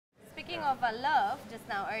of love just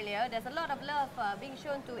now earlier, there's a lot of love being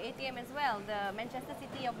shown to ATM as well, the Manchester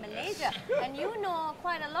City of Malaysia. And you know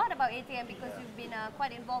quite a lot about ATM because you've been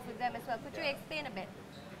quite involved with them as well. Could you explain a bit?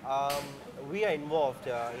 We are involved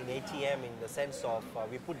in ATM in the sense of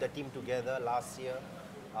we put the team together last year.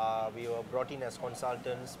 We were brought in as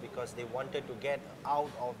consultants because they wanted to get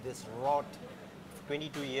out of this rot,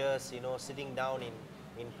 22 years, you know, sitting down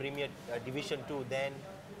in Premier Division 2, then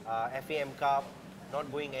FAM Cup, not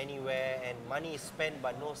going anywhere, and money is spent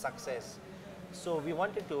but no success. So we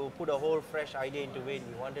wanted to put a whole fresh idea into it.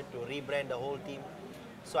 We wanted to rebrand the whole team.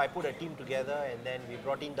 So I put a team together, and then we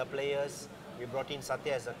brought in the players. We brought in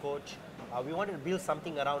Satya as a coach. We wanted to build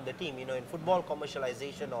something around the team. You know, in football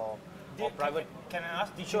commercialization or private. Can I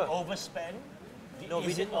ask, did you overspend? No,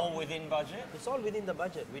 is it all within budget? It's all within the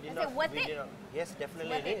budget. We did not. Yes,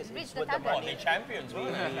 definitely it is. Reach it's the with target. the money. The champions.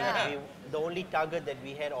 The only target that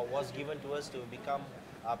we had or was given to us to become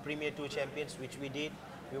Premier 2 champions, which we did.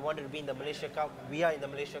 We wanted to be in the Malaysia Cup. We are in the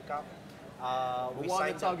Malaysia Cup. What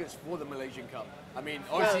are the targets for the Malaysian Cup? I mean,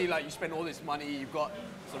 obviously, like, you spend all this money, you've got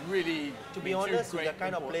some really, to be honest, with the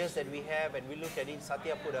kind of players that we have, and we look at it,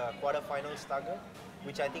 Satya put a quarter-finals target,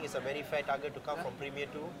 which I think is a very fair target to come from Premier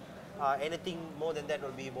 2. Anything more than that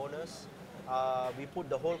will be a bonus. We put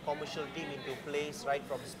the whole commercial team into place, right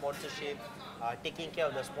from sponsorship, taking care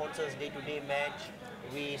of the sponsors day-to-day match.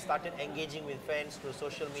 We started engaging with fans through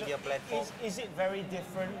social media platforms. Is it very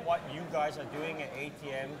different what you guys are doing at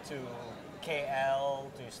ATM to KL,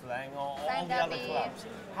 to Selangor, or all the other clubs?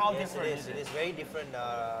 How different is it? It is very different,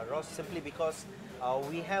 Ross, simply because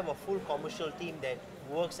we have a full commercial team that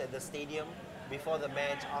works at the stadium before the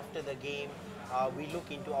match, after the game. We look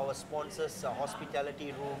into our sponsors'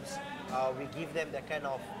 hospitality rooms. We give them that kind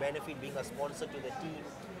of benefit being a sponsor to the team.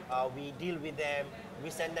 We deal with them. We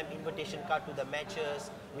send them invitation card to the matches.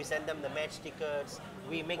 We send them the match tickets.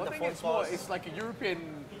 We make the phone calls. It's like a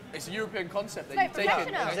European. It's a European concept that like you take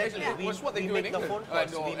in. Exactly. Yeah. What's what they do in England?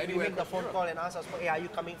 We make the phone call and ask us, hey, are you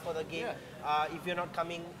coming for the game? Yeah. If you're not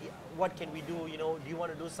coming, what can we do? You know, do you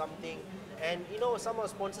want to do something? And you know, some of our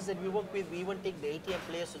sponsors that we work with, we even take the ATM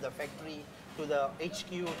players to the factory, to the HQ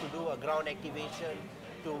to do a ground activation,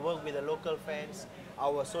 to work with the local fans.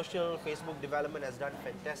 Our social Facebook development has done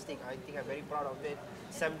fantastic. I think I'm very proud of it.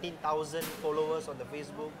 17,000 followers on the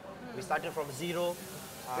Facebook. We started from zero.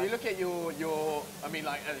 So you look at your, I mean,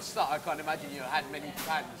 like at the start, I can't imagine you had many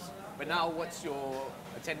fans. But now, what's your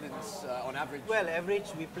attendance on average? Well, average,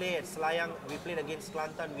 we play at Selayang. We played against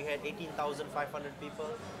Kelantan. We had 18,500 people.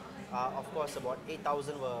 Of course, about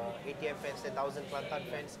 8,000 were ATM fans, 10,000 Kelantan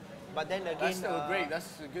fans. But then again, that's still great.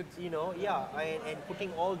 That's a good. You know, yeah, and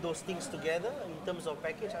putting all those things together in terms of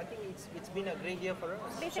package, I think it's been a great year for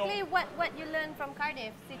us. Basically, what you learned from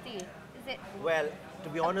Cardiff City, is it? Well, to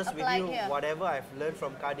be honest with you, here? whatever I've learned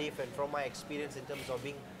from Cardiff and from my experience in terms of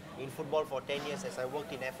being in football for 10 years, as I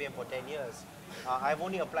worked in FAM for 10 years, I've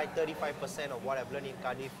only applied 35% of what I've learned in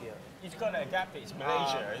Cardiff here. It's got to adapt. It's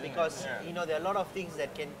Malaysia, because you know, there are a lot of things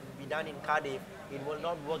that can be done in Cardiff. It will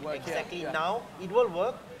not work exactly now. It will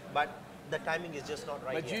work, but the timing is just not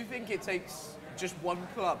right. But do you think it takes just one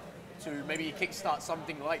club to maybe kickstart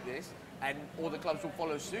something like this, and all the clubs will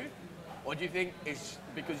follow suit? Or do you think it's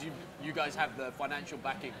because you guys have the financial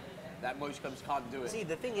backing that most clubs can't do it? See,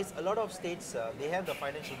 the thing is, a lot of states, they have the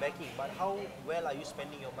financial backing, but how well are you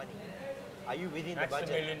spending your money? Are you within the budget? That's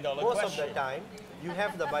the million-dollar Most question. of the time, you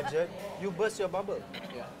have the budget, you burst your bubble.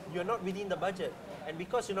 Yeah. You're not within the budget. And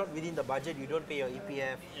because you're not within the budget, you don't pay your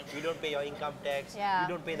EPF, you don't pay your income tax, you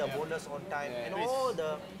don't pay the bonus on time, and all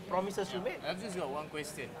the promises you made. I've just got one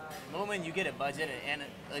question. The moment you get a budget at the end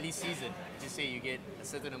of early season, just say you get a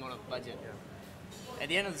certain amount of budget. At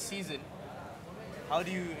the end of the season, how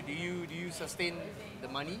do you sustain the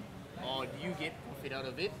money, or do you get profit out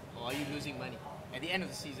of it, or are you losing money at the end of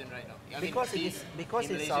the season right now? Because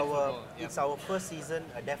it's our first season.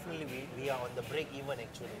 Definitely we are on the break even,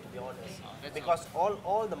 actually, to be honest. Because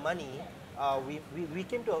all the money we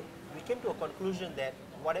came to a conclusion that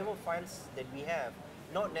whatever funds that we have,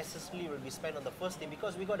 not necessarily will be spent on the first team,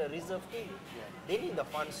 because we got a reserve team. They need the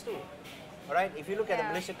funds too. All right. If you look at the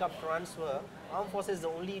Malaysia Cup transfer, Armed Forces is the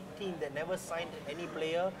only team that never signed any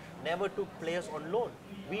player, never took players on loan.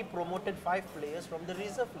 We promoted 5 players from the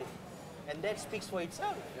reserve league. And that speaks for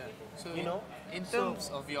itself. So, you know, in terms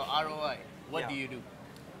of your ROI, what do you do?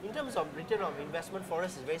 In terms of return on investment, for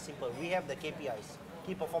us is very simple. We have the KPIs,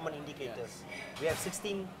 key performance indicators. We have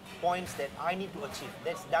 16 points that I need to achieve.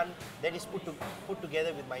 That's done. That is put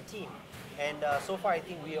together with my team. And so far, I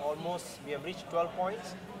think we have reached 12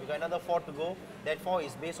 points. We got another 4 to go. That 4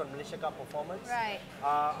 is based on Malaysia Cup performance. Right.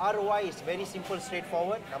 ROI is very simple,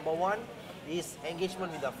 straightforward. Number 1 is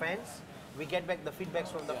engagement with the fans. We get back the feedbacks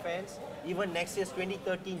from the fans. Even next year's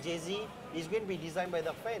 2013 Jay-Z is going to be designed by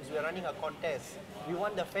the fans. We are running a contest. We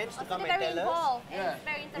want the fans to come and very tell us. involved and it's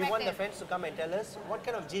very interactive. We want the fans to come and tell us what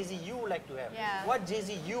kind of Jay-Z you would like to have. Yeah. What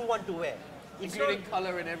Jay-Z you want to wear. It's Including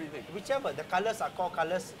color and everything. whichever. The colors are core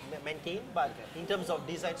colors maintained, but in terms of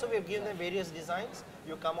design. So we have given them various designs.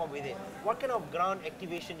 You come up with it. What kind of ground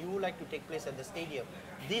activation you would like to take place at the stadium?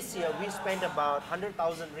 This year we spent about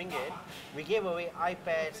 100,000 ringgit. We gave away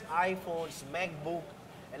iPads, iPhones, MacBook,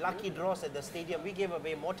 and lucky draws at the stadium. We gave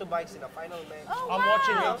away motorbikes in the final match. Oh, I'm wow.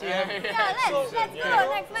 watching ATM. Yeah, let's go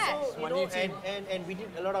next match. So, you know, and we did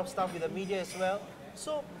a lot of stuff with the media as well.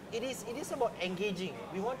 So it is about engaging.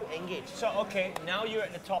 We want to engage. So okay, now you're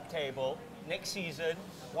at the top table. Next season,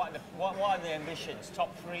 what are the ambitions?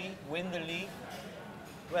 Top 3, win the league?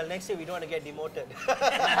 Well, next year we don't want to get demoted.